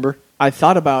that number. I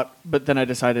thought about, but then I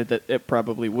decided that it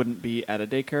probably wouldn't be at a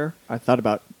daycare. I thought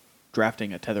about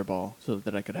drafting a tetherball so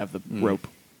that I could have the rope.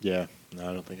 Yeah. No,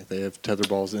 I don't think they have tether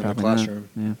balls in Probably the not. classroom.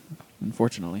 Yeah,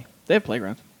 unfortunately, they have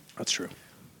playgrounds. That's true.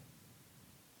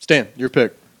 Stan, your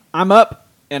pick. I'm up,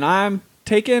 and I'm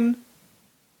taking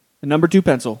the number 2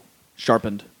 pencil,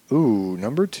 sharpened. Ooh,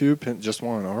 number 2 just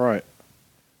one. All right.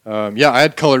 Yeah, I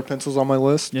had colored pencils on my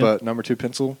list, Yeah. but number 2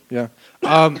 pencil, yeah.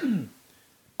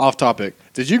 Off topic.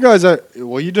 Did you guys?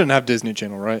 Well, you didn't have Disney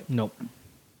Channel, right? Nope.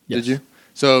 Did you?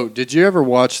 So, did you ever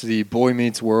watch the Boy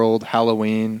Meets World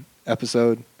Halloween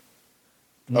episode?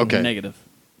 Okay, Negative.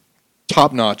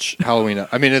 top notch Halloween.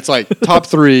 I mean, it's like top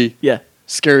 3 Yeah.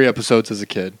 scary episodes as a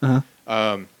kid.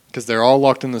 Uh-huh. Because they're all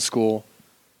locked in the school,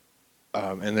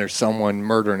 and there's someone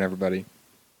murdering everybody,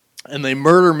 and they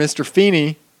murder Mr.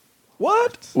 Feeney.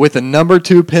 What? With a number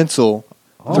 2 pencil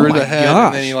through my the head, gosh.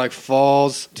 and then he like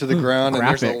falls to the ground, and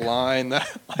there's graphic. a line that,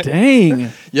 Dang.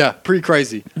 yeah, pretty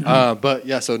crazy. But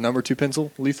yeah, so number 2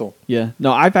 pencil, lethal. Yeah.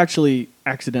 No, I've actually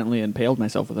accidentally impaled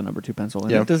myself with a number 2 pencil,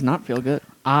 and Yeah. it does not feel good.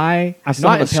 I have still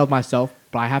not have a impaled myself,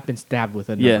 but I have been stabbed with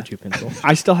a Yeah. number 2 pencil.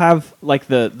 I still have like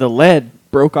the lead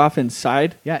broke off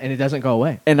inside, Yeah, and it doesn't go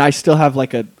away. and I still have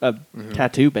like a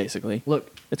tattoo basically.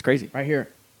 Look, It's crazy. right here.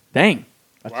 Dang.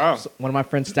 That's- Wow. One of my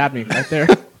friends stabbed me right there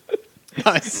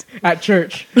Nice. at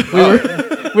church. We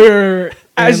were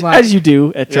As in, like- as you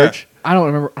do at Yeah. church. I don't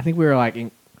remember. I think we were like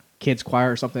in kids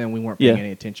choir or something, and we weren't paying Yeah.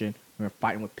 any attention. We were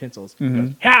fighting with pencils. Mhm. He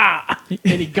goes, yeah,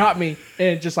 and he got me, and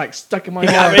it just like stuck in my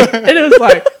arm, and it was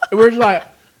like we were just like,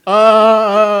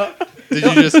 Did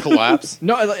you just collapse?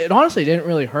 No, it honestly didn't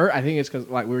really hurt. I think it's because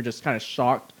like we were just kind of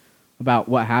shocked about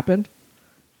what happened.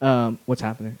 What's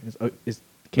happening? Is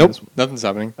Nope, Candace nothing's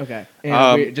happening. okay?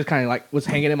 And we just kind of like was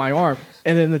hanging in my arm,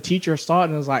 and then the teacher saw it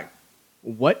and was like,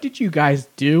 "What did you guys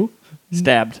do?"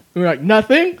 Stabbed. We were like,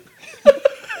 "Nothing."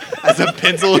 As a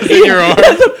pencil is in your arm.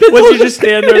 Was you just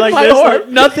stand there like My this? arm. Like,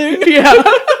 nothing? Yeah.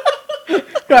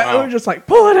 We were just like,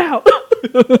 pull it out.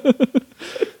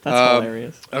 That's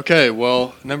hilarious. Okay,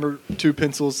 well, number 2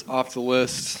 pencils off the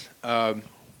list.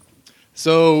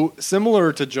 So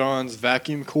similar to John's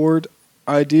vacuum cord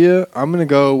idea, I'm going to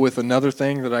go with another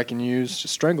thing that I can use to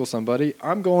strangle somebody.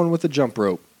 I'm going with a jump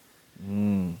rope.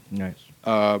 Nice.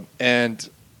 And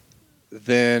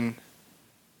then,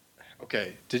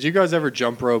 okay, did you guys ever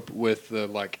jump rope with the,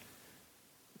 like,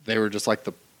 they were just like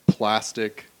the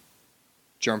plastic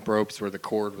jump ropes where the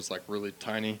cord was like really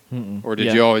tiny? Or did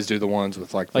Yeah. you always do the ones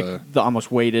with like the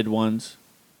almost weighted ones.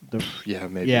 yeah,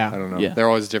 maybe. Yeah. I don't know. Yeah. They're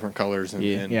always different colors and,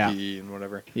 Yeah. and Yeah. PE and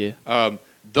whatever. Yeah.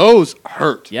 Those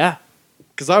hurt. Yeah.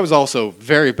 Because I was also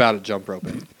very bad at jump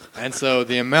roping. And so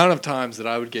the amount of times that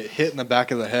I would get hit in the back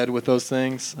of the head with those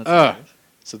things, That's nice.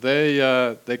 so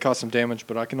they cause some damage,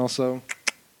 but I can also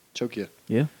choke you.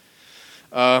 Yeah.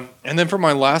 And then for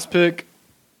my last pick,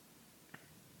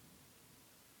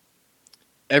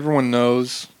 everyone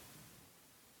knows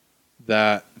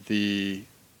that the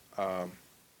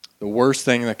worst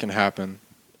thing that can happen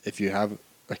if you have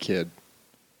a kid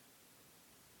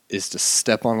is to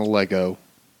step on a Lego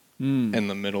in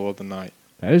the middle of the night.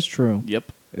 That is true.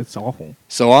 Yep. It's awful.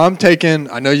 So I'm taking.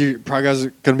 I know you probably guys are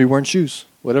going to be wearing shoes.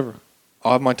 Whatever.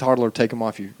 I'll have my toddler take them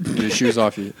off you, get his shoes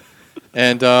off you,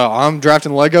 and I'm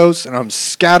drafting Legos and I'm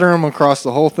scattering them across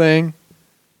the whole thing,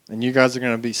 and you guys are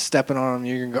going to be stepping on them.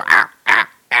 You're going to go ow, ow,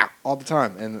 ow all the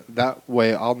time, and that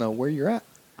way I'll know where you're at.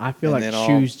 I feel And like then I'll-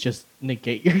 shoes just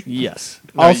negate your. Yes.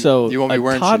 No, Also, you won't be a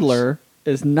wearing toddler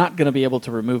is not going to be able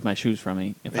to remove my shoes from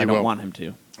me if He I don't will. want him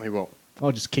to. He will.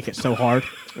 I'll just kick it so hard.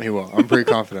 He will. I'm pretty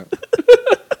confident.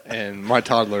 And my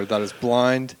toddler that is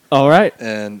blind All right.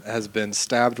 and has been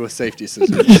stabbed with safety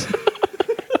scissors.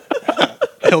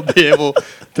 He'll be able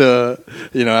to,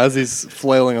 as he's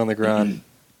flailing on the ground,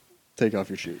 take off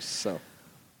your shoes. So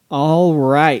All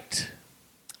right.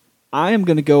 I am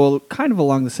going to go kind of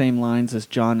along the same lines as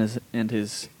John and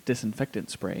his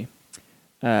disinfectant spray.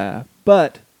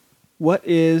 But what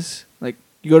is, like,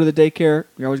 you go to the daycare,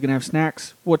 you're always going to have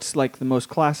snacks. What's, like, the most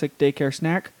classic daycare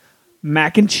snack?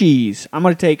 Mac and cheese. I'm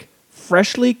going to take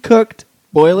freshly cooked,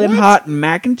 boiling hot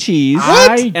mac and cheese,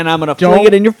 What? and I'm going to Don't fling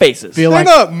it in your faces. feel they're like-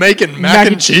 not making mac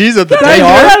and cheese at the They daycare.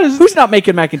 are. That is- Who's not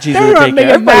making mac and cheese at They're the not daycare? making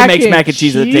Everybody mac makes and mac and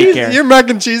cheese at the cheese. daycare. Your mac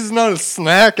and cheese is not a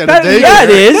snack at That a is- daycare. Yeah, it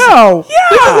is. No.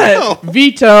 Yeah. No.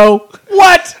 Veto.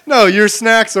 What? No, your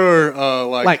snacks are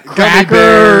like Like gummy bears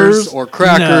crackers. or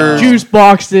crackers. Juice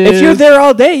boxes. If you're there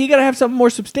all day, you got to have something more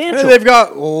substantial. And they've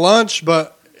got lunch,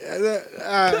 but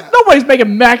Nobody's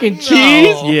making mac and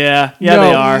cheese. Yeah, No,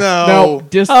 they are. no.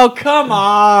 Just Oh, come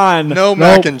on. no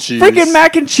mac and cheese. Freaking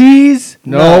mac and cheese.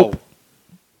 nope.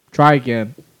 Try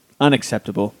again.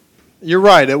 Unacceptable. You're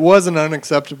right. It was an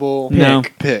unacceptable No.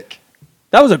 pick.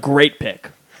 That was a great pick.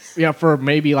 Yeah, for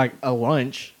maybe like a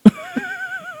lunch.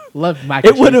 Love mac It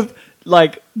and cheese. would have,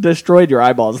 like, destroyed your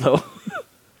eyeballs, though.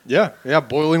 Yeah.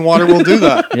 Boiling water will do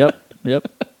that. Yep.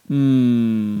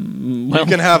 You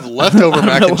can have leftover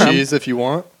mac and cheese if you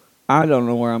want. I don't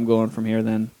know where I'm going from here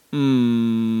then. Let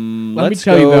me Let's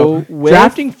tell you go though, with-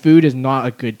 drafting food is not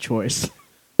a good choice.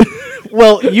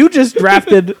 Well, you just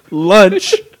drafted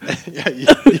lunch. Yeah,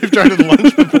 you've tried it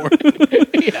lunch before.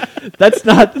 That's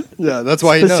not Yeah, that's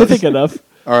why he specific knows. enough.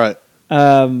 All right.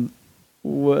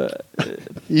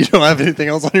 You don't have anything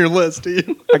else on your list, do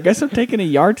you? I guess I'm taking a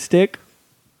yardstick.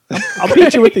 I'll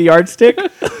beat you with the yardstick.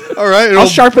 All right. I'll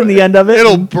sharpen the end of it.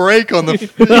 It'll break on the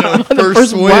first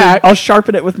first swing. whack. I'll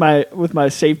sharpen it with my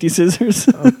safety scissors.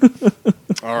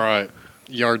 All right.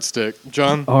 Yardstick.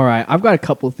 John? All right, I've got a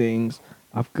couple things.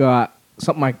 I've got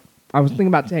something I was thinking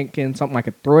about taking something I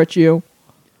could throw at you,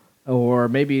 or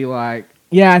maybe I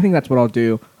think that's what I'll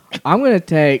do. I'm gonna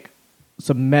take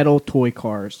some metal toy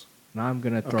cars, and I'm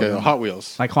gonna throw Okay, them Hot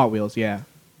Wheels. like Hot Wheels, yeah.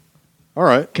 All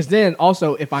right. Because then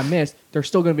also, if I miss, they're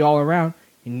still gonna be all around,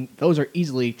 and those are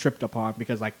easily tripped upon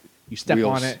because you step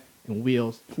Wheels. on it and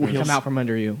wheels come out from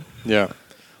under you. Yeah.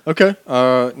 Okay.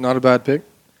 Not a bad pick.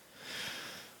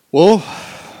 Well,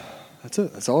 that's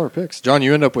it. That's all our picks. John,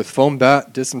 you end up with foam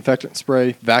bat, disinfectant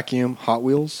spray, vacuum, Hot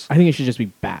Wheels. I think it should just be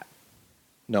bat.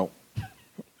 No.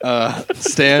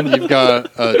 Stan, you've got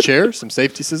a chair, some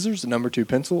safety scissors, a number 2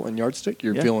 pencil, and yardstick.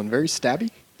 You're Yeah. feeling very stabby.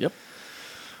 Yep.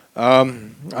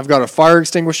 I've got a fire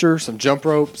extinguisher, some jump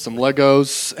rope, some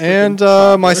Legos, and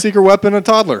my secret weapon, a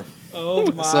toddler. Oh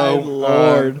my So,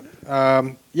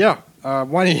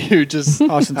 why don't you just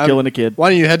Austin's killing a kid. Why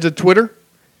don't you head to Twitter,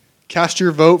 cast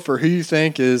your vote for who you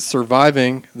think is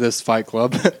surviving this fight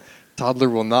club. Toddler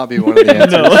will not be one of the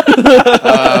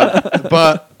answers.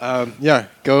 But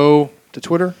go to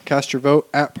Twitter, cast your vote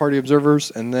at Party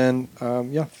Observers, and then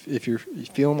if you're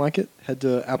feeling like it, head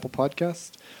to Apple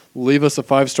Podcasts, leave us a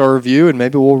 5-star review, and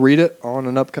maybe we'll read it on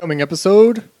an upcoming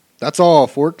episode. That's all,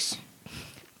 Forks.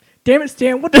 Damn it,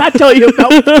 Stan! What did I tell you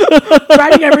about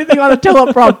writing everything on a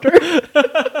teleprompter?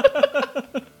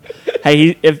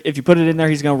 Hey, if you put it in there,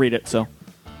 he's gonna read it. So,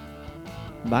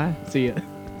 bye. See ya.